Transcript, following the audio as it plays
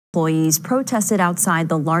Employees protested outside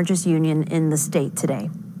the largest union in the state today.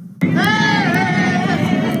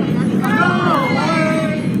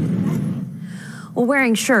 Well,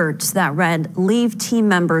 wearing shirts that read, "Leave team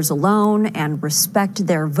members alone and respect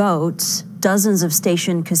their votes," dozens of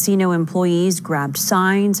station casino employees grabbed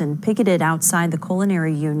signs and picketed outside the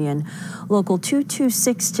Culinary Union, Local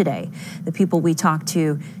 226 today. The people we talked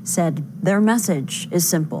to said their message is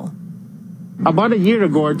simple. About a year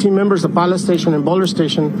ago, our team members of Palace Station and Boulder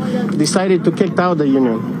Station decided to kick out the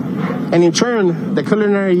union. And in turn, the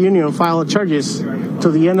Culinary Union filed charges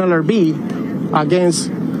to the NLRB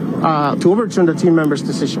against, to overturn the team members'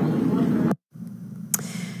 decision.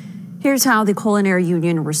 Here's how the Culinary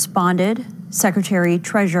Union responded. Secretary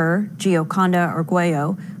Treasurer Gioconda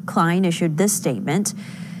Arguello Klein issued this statement.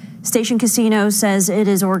 Station Casino says it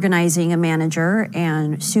is organizing a manager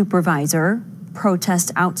and supervisor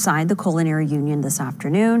protest outside the Culinary Union this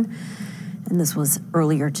afternoon, and this was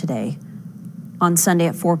earlier today on Sunday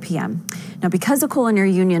at 4 p.m. Now, because the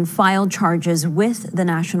Culinary Union filed charges with the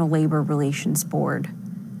National Labor Relations Board,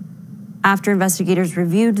 after investigators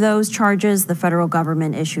reviewed those charges, the federal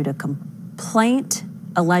government issued a complaint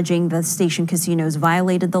alleging the station casinos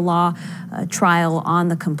violated the law. A trial on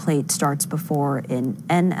the complaint starts before an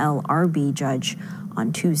NLRB judge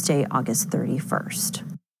on Tuesday, August 31st.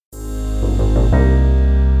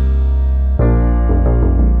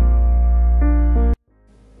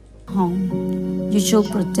 Home. You should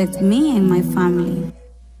protect me and my family.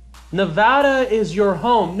 Nevada is your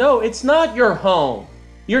home. No, it's not your home.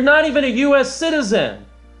 You're not even a U.S. citizen,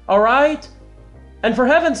 all right? And for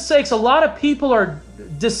heaven's sakes, a lot of people are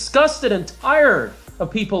disgusted and tired of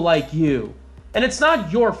people like you. And it's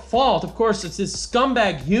not your fault. Of course, it's this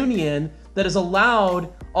scumbag union that has allowed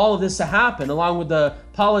all of this to happen, along with the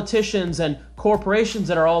politicians and corporations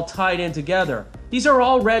that are all tied in together. These are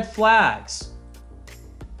all red flags.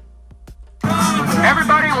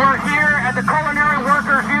 Everybody, we're here at the Culinary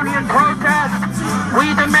Workers Union protest.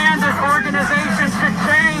 We demand this organization should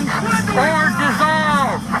change or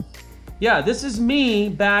dissolve. Yeah, this is me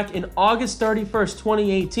back in August 31st,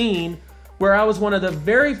 2018, where I was one of the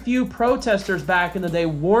very few protesters back in the day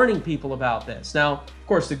warning people about this. Now, of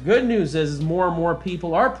course, the good news is more and more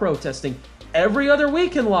people are protesting every other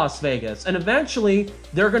week in Las Vegas, and eventually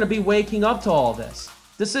they're going to be waking up to all this.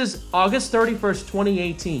 This is August 31st,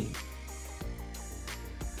 2018.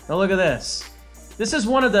 Now look at this. This is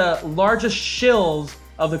one of the largest shills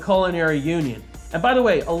of the Culinary Union. And by the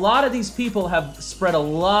way, a lot of these people have spread a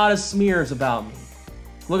lot of smears about me.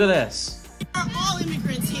 Look at this. We're all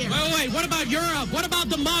immigrants here. Wait, what about Europe? What about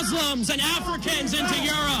the Muslims and Africans into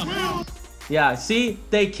Europe? Yeah, see,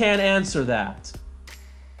 they can't answer that.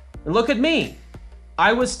 And look at me.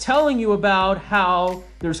 I was telling you about how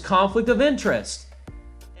there's conflict of interest.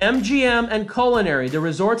 MGM and Culinary, the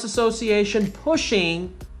Resorts Association,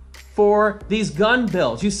 pushing for these gun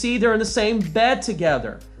bills. You see, they're in the same bed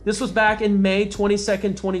together. This was back in May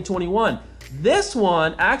 22nd, 2021. This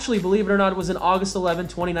one, actually, believe it or not, was in August 11,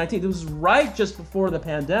 2019. It was right just before the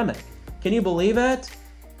pandemic. Can you believe it?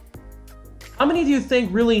 How many do you think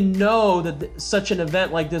really know that such an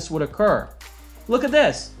event like this would occur? Look at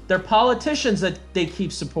this. They're politicians that they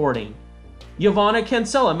keep supporting. Giovanna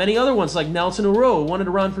Cancella, many other ones like Nelson Uro, who wanted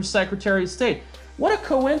to run for Secretary of State. What a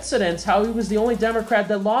coincidence how he was the only Democrat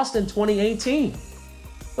that lost in 2018.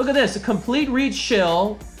 Look at this, a complete Reid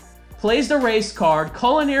shill, plays the race card,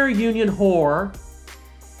 Culinary Union whore.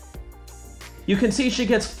 You can see she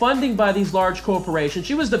gets funding by these large corporations.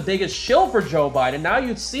 She was the biggest shill for Joe Biden. Now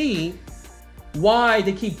you see why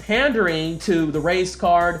they keep pandering to the race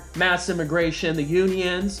card, mass immigration, the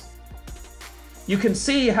unions. You can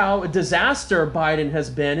see how a disaster Biden has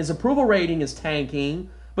been. His approval rating is tanking,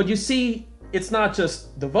 but you see it's not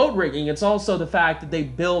just the vote rigging, it's also the fact that they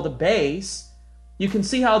build a base. You can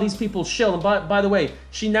see how these people shill. And by the way,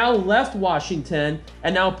 she now left Washington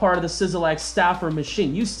and now part of the Sizzlack staffer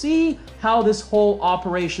machine. You see how this whole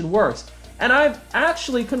operation works. And I've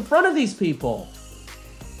actually confronted these people.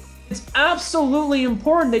 It's absolutely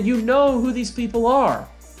important that you know who these people are.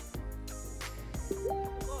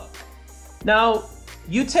 Now,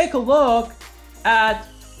 you take a look at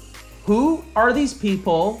who are these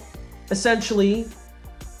people essentially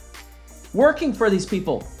working for these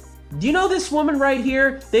people. Do you know this woman right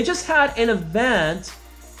here? They just had an event.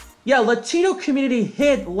 Yeah, Latino community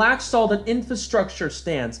hit Laxalt and infrastructure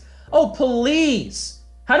stands. Oh, please.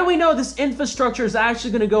 How do we know this infrastructure is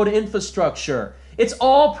actually going to go to infrastructure? It's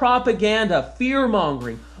all propaganda,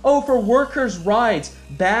 fear-mongering. Oh, for workers' rights,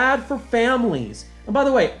 bad for families. And by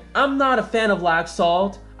the way, I'm not a fan of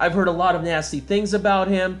Laxalt. I've heard a lot of nasty things about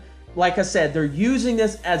him. like I said, they're using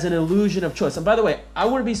this as an illusion of choice. And by the way, I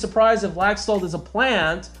wouldn't be surprised if Laxalt is a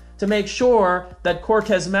plant to make sure that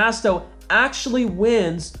Cortez Masto actually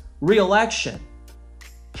wins re-election.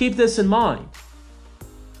 Keep this in mind.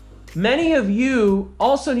 Many of you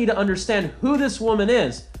also need to understand who this woman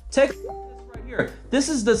is. Take a look at this right here. This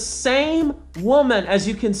is the same woman, as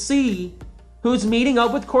you can see, who's meeting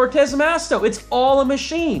up with Cortez Masto. It's all a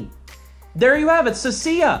machine. There you have it,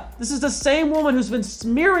 Cecilia. This is the same woman who's been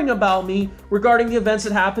smearing about me regarding the events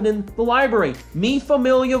that happened in the library. Mi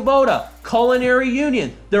Familia Vota, Culinary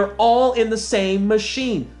Union. They're all in the same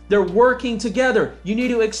machine. They're working together. You need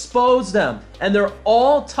to expose them. And they're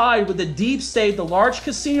all tied with the deep state, the large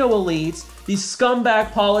casino elites, these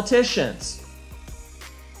scumbag politicians.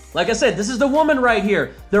 Like I said, this is the woman right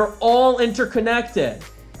here. They're all interconnected.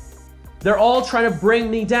 They're all trying to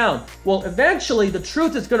bring me down. Well, eventually the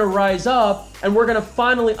truth is going to rise up and we're going to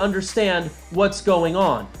finally understand what's going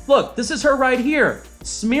on. Look, this is her right here,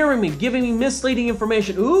 smearing me, giving me misleading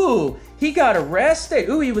information. Ooh, he got arrested.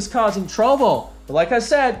 Ooh, he was causing trouble. But like I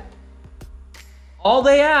said, all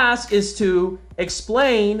they ask is to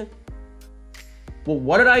explain, well,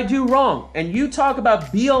 what did I do wrong? And you talk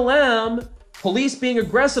about BLM, police being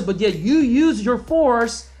aggressive, but yet you use your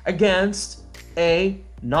force against a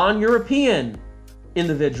non-European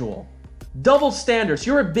individual. Double standards.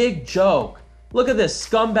 You're a big joke. Look at this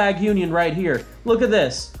scumbag union right here. Look at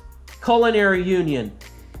this Culinary Union.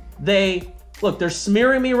 They're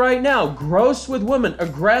smearing me right now. Gross with women,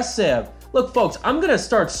 aggressive. Look, folks, I'm gonna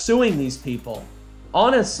start suing these people.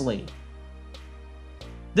 Honestly.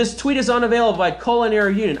 This tweet is unavailable by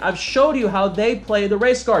Culinary Union. I've showed you how they play the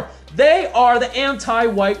race card. They are the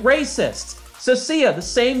anti-white racists. Cecilia, the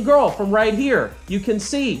same girl from right here, you can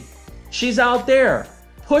see. She's out there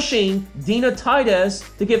pushing Dina Titus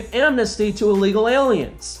to give amnesty to illegal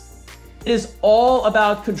aliens. It is all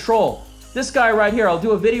about control. This guy right here, I'll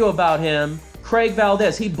do a video about him, Craig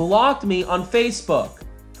Valdez. He blocked me on Facebook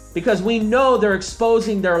because we know they're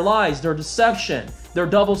exposing their lies, their deception, their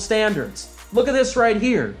double standards. Look at this right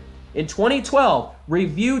here. In 2012,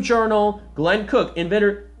 Review Journal, Glenn Cook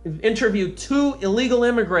interviewed 2 illegal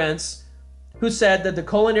immigrants who said that the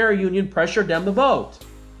Culinary Union pressured them to vote.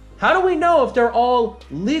 How do we know if they're all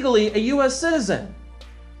legally a US citizen?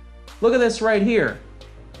 Look at this right here.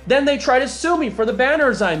 Then they try to sue me for the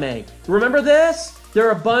banners I make. Remember this?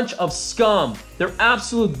 They're a bunch of scum. They're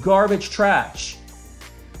absolute garbage trash.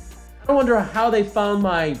 I wonder how they found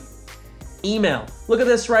my email. Look at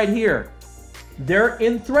this right here. They're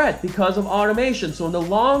in threat because of automation. So in the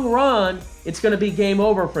long run, it's going to be game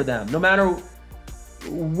over for them, no matter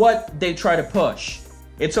what they try to push.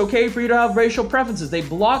 It's okay for you to have racial preferences. They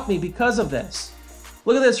blocked me because of this.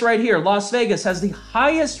 Look at this right here. Las Vegas has the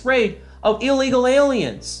highest rate of illegal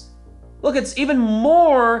aliens. Look, it's even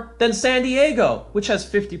more than San Diego, which has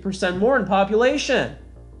 50% more in population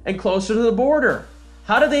and closer to the border.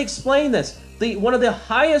 How do they explain this? One of the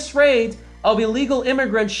highest rates of illegal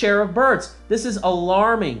immigrant share of births. This is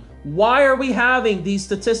alarming. Why are we having these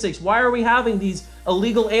statistics? Why are we having these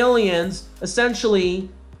illegal aliens essentially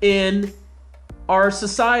in our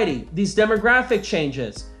society? These demographic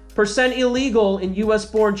changes. Percent illegal in US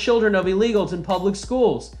born children of illegals in public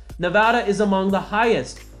schools. Nevada is among the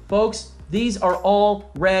highest. Folks, these are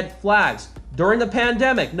all red flags. During the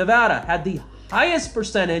pandemic, Nevada had the highest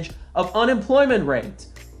percentage of unemployment rate.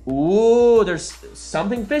 Ooh, there's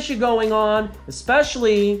something fishy going on,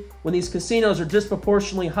 especially when these casinos are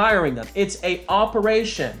disproportionately hiring them. It's an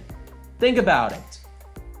operation. Think about it.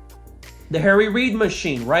 The Harry Reid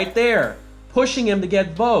machine right there, pushing him to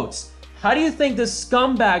get votes. How do you think this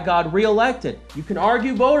scumbag got reelected? You can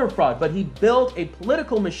argue voter fraud, but he built a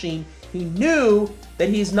political machine. He knew that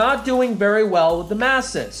he's not doing very well with the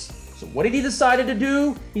masses. So what did he decide to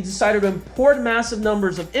do? He decided to import massive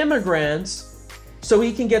numbers of immigrants so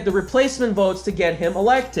he can get the replacement votes to get him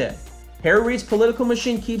elected. Harry Reid's political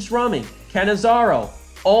machine keeps running. Canizaro,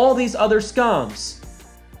 all these other scums.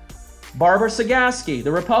 Barbara Sagaski,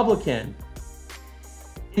 the Republican,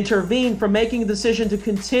 intervened for making a decision to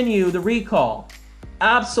continue the recall.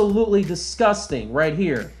 Absolutely disgusting right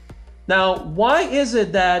here. Now, why is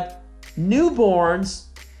it that newborns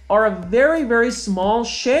are a very, very small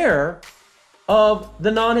share of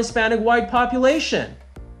the non-Hispanic white population?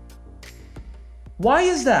 Why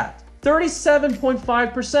is that?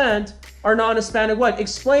 37.5% are non-Hispanic white.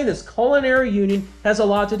 Explain this. Culinary Union has a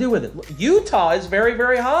lot to do with it. Utah is very,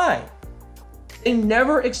 very high. They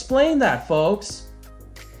never explain that, folks.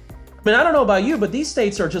 I mean, I don't know about you, but these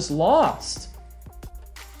states are just lost.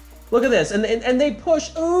 Look at this. And they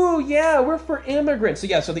push, oh, yeah, we're for immigrants. So,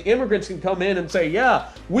 yeah, so the immigrants can come in and say, yeah,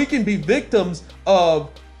 we can be victims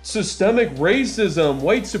of systemic racism,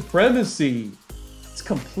 white supremacy. It's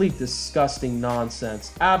complete disgusting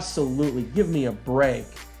nonsense. Absolutely. Give me a break.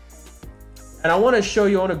 And I want to show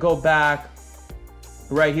you, I want to go back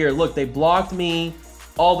right here. Look, they blocked me,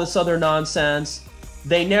 all this other nonsense.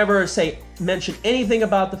 They never mention anything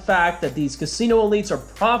about the fact that these casino elites are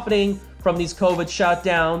profiting from these COVID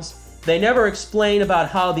shutdowns. They never explain about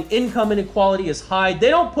how the income inequality is high. They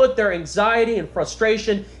don't put their anxiety and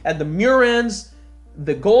frustration at the Murrens,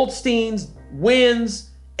 the Goldsteins, Wins,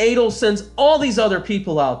 Adelsons, all these other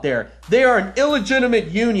people out there. They are an illegitimate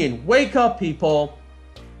union. Wake up, people.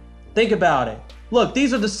 Think about it. Look,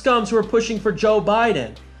 these are the scums who are pushing for Joe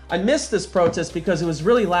Biden. I missed this protest because it was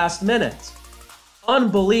really last minute.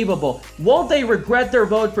 Unbelievable. Won't they regret their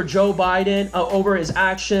vote for Joe Biden over his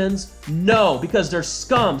actions? No, because they're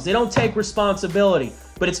scums. They don't take responsibility.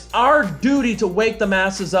 But it's our duty to wake the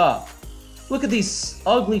masses up. Look at these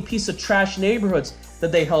ugly piece of trash neighborhoods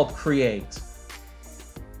that they helped create.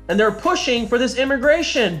 And they're pushing for this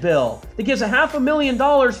immigration bill that gives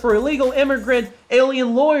 $500,000 for illegal immigrant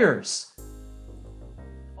alien lawyers.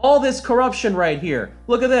 All this corruption right here.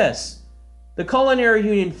 Look at this. The Culinary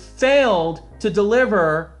Union failed to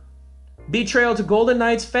deliver betrayal to Golden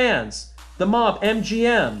Knights fans, the mob,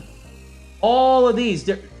 MGM. All of these,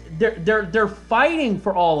 they're fighting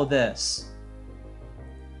for all of this.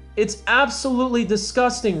 It's absolutely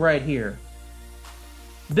disgusting right here.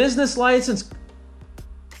 Business license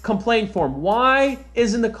complaint form. Why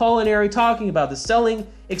isn't the Culinary talking about this? Selling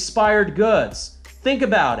expired goods. Think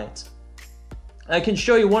about it. I can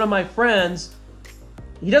show you one of my friends.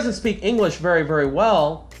 He doesn't speak English very, very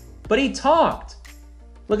well, but he talked.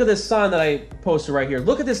 Look at this sign that I posted right here.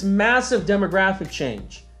 Look at this massive demographic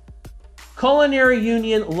change. Culinary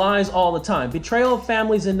Union lies all the time. Betrayal of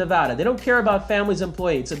families in Nevada. They don't care about families'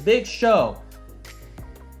 employees. It's a big show.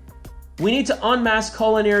 We need to unmask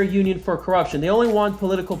Culinary Union for corruption. They only want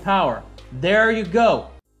political power. There you go.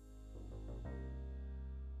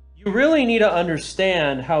 You really need to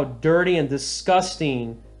understand how dirty and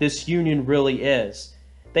disgusting this union really is.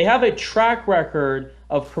 They have a track record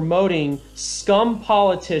of promoting scum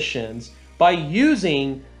politicians by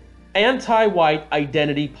using anti-white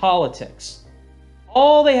identity politics.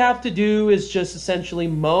 All they have to do is just essentially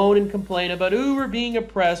moan and complain about, ooh, we're being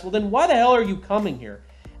oppressed. Well, then why the hell are you coming here?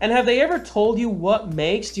 And have they ever told you what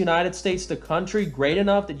makes the United States, the country, great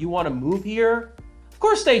enough that you want to move here? Of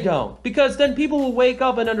course they don't, because then people will wake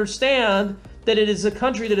up and understand that it is a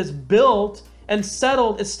country that is built and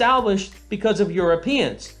settled, established because of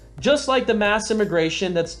Europeans, just like the mass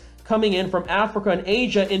immigration that's coming in from Africa and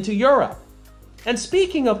Asia into Europe. And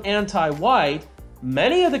speaking of anti-white,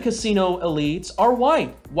 many of the casino elites are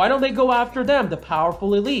white. Why don't they go after them, the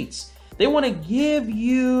powerful elites? They want to give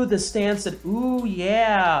you the stance that, ooh,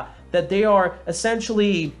 yeah, that they are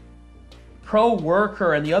essentially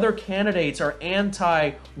pro-worker and the other candidates are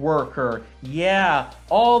anti-worker. Yeah,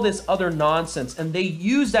 all this other nonsense. And they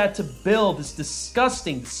use that to build this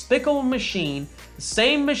disgusting, despicable machine, the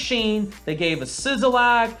same machine they gave us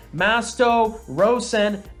Sizzalak, Masto,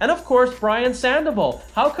 Rosen, and of course, Brian Sandoval.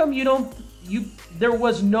 How come there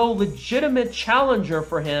was no legitimate challenger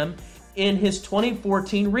for him in his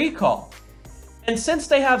 2014 recall? And since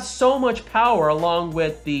they have so much power along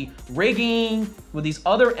with the rigging, with these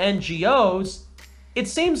other NGOs, it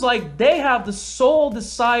seems like they have the sole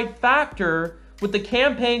decide factor with the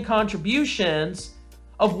campaign contributions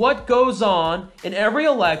of what goes on in every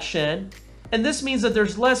election. And this means that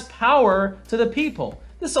there's less power to the people.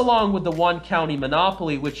 This along with the one county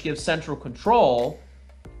monopoly, which gives central control,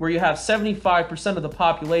 where you have 75% of the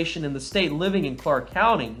population in the state living in Clark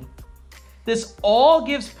County. This all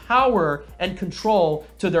gives power and control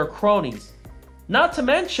to their cronies. Not to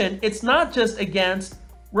mention, it's not just against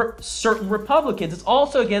certain Republicans, it's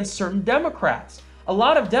also against certain Democrats. A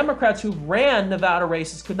lot of Democrats who ran Nevada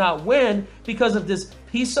races could not win because of this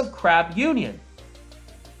piece of crap union.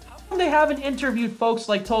 How come they haven't interviewed folks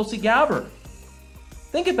like Tulsi Gabbard?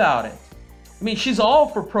 Think about it. I mean, she's all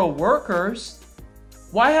for pro-workers.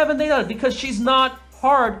 Why haven't they done it? Because she's not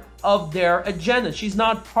part of their agenda. She's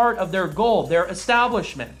not part of their goal, their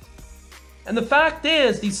establishment. And the fact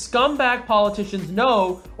is, these scumbag politicians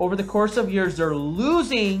know over the course of years they're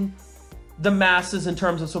losing the masses in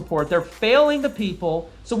terms of support. They're failing the people.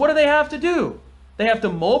 So what do they have to do? They have to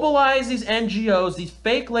mobilize these NGOs, these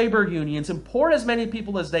fake labor unions, import as many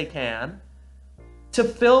people as they can to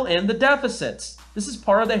fill in the deficits. This is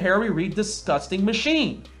part of the Harry Reid disgusting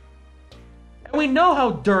machine. And we know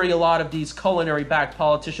how dirty a lot of these culinary-backed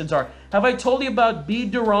politicians are. Have I told you about B.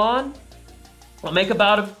 Duran? I'll make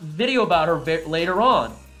a video about her later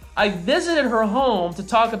on. I visited her home to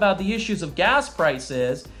talk about the issues of gas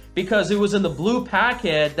prices because it was in the blue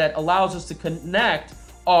packet that allows us to connect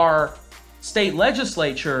our state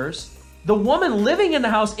legislatures. The woman living in the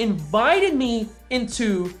house invited me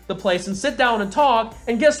into the place and sit down and talk.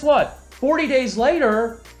 And guess what? 40 days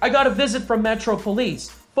later, I got a visit from Metro Police.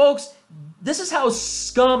 Folks, this is how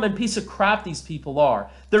scum and piece of crap these people are.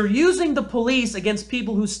 They're using the police against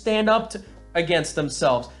people who stand up against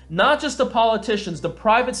themselves. Not just the politicians, the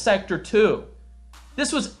private sector too.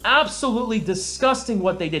 This was absolutely disgusting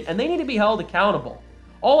what they did, and they need to be held accountable.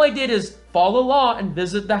 All I did is follow the law and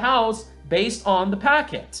visit the house based on the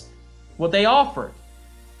packet, what they offered.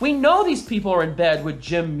 We know these people are in bed with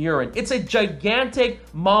Jim Murren. It's a gigantic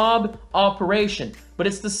mob operation, but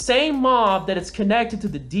it's the same mob that is connected to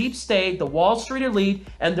the deep state, the Wall Street elite,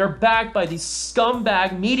 and they're backed by these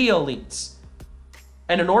scumbag media elites.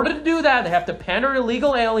 And in order to do that, they have to pander to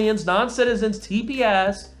illegal aliens, non-citizens,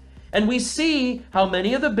 TPS, and we see how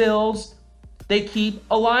many of the bills they keep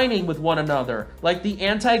aligning with one another, like the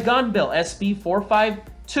anti-gun bill, SB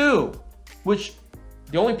 452, which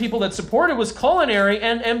the only people that supported was Culinary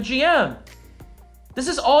and MGM. This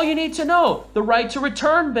is all you need to know. The right to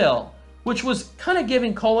return bill, which was kind of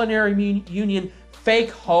giving Culinary Union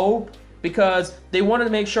fake hope because they wanted to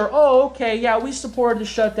make sure, oh, okay, yeah, we supported the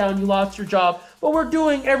shutdown, you lost your job, but we're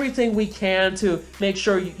doing everything we can to make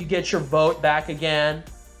sure you get your vote back again.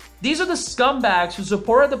 These are the scumbags who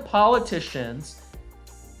supported the politicians,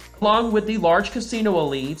 along with the large casino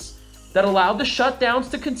elites, that allowed the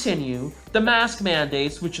shutdowns to continue, the mask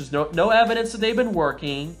mandates, which is no evidence that they've been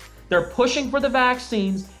working. They're pushing for the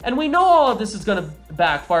vaccines, and we know all of this is going to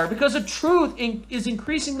backfire because the truth is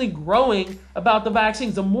increasingly growing about the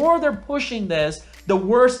vaccines. The more they're pushing this, the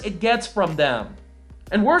worse it gets from them.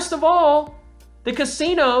 And worst of all, the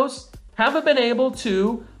casinos haven't been able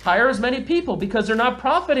to hire as many people because they're not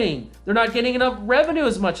profiting. They're not getting enough revenue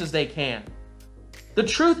as much as they can. The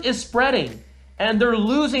truth is spreading, and they're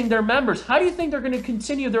losing their members. How do you think they're going to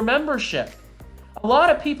continue their membership? A lot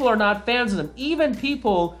of people are not fans of them, even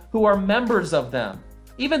people who are members of them,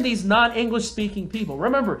 even these non-English speaking people.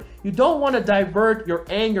 Remember, you don't want to divert your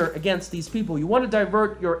anger against these people. You want to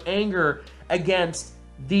divert your anger against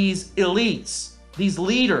these elites, these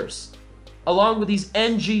leaders, along with these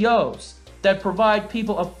NGOs that provide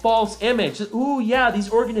people a false image. Ooh, yeah,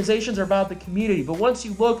 these organizations are about the community. But once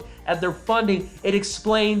you look at their funding, it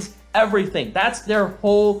explains everything. That's their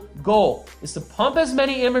whole goal, is to pump as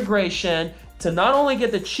many immigration, to not only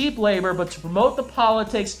get the cheap labor, but to promote the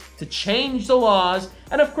politics, to change the laws.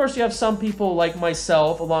 And of course, you have some people like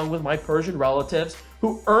myself, along with my Persian relatives,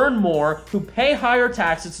 who earn more, who pay higher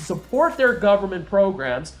taxes to support their government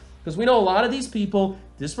programs, because we know a lot of these people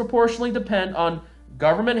disproportionately depend on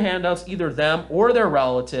government handouts, either them or their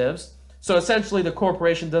relatives. So essentially, the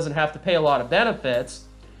corporation doesn't have to pay a lot of benefits.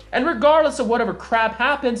 And regardless of whatever crap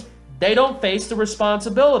happens, they don't face the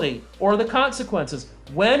responsibility or the consequences.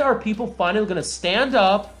 When are people finally going to stand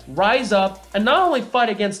up, rise up, and not only fight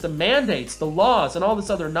against the mandates, the laws, and all this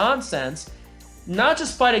other nonsense, not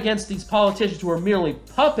just fight against these politicians who are merely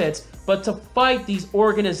puppets, but to fight these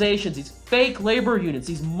organizations, these fake labor unions,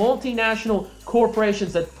 these multinational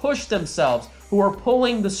corporations that push themselves, who are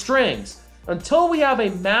pulling the strings. Until we have a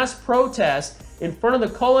mass protest in front of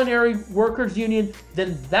the Culinary Workers Union,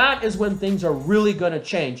 then that is when things are really going to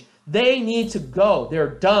change. They need to go. They're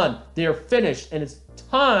done. They're finished. And it's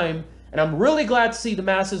time. And I'm really glad to see the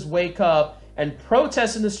masses wake up and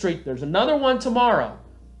protest in the street. There's another one tomorrow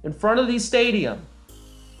in front of the stadium.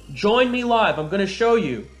 Join me live. I'm going to show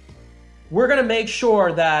you. We're going to make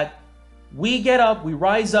sure that we get up, we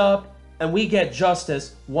rise up, and we get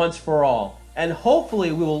justice once for all. And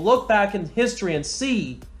hopefully we will look back in history and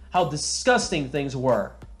see how disgusting things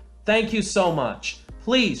were. Thank you so much.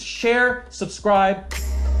 Please share, subscribe,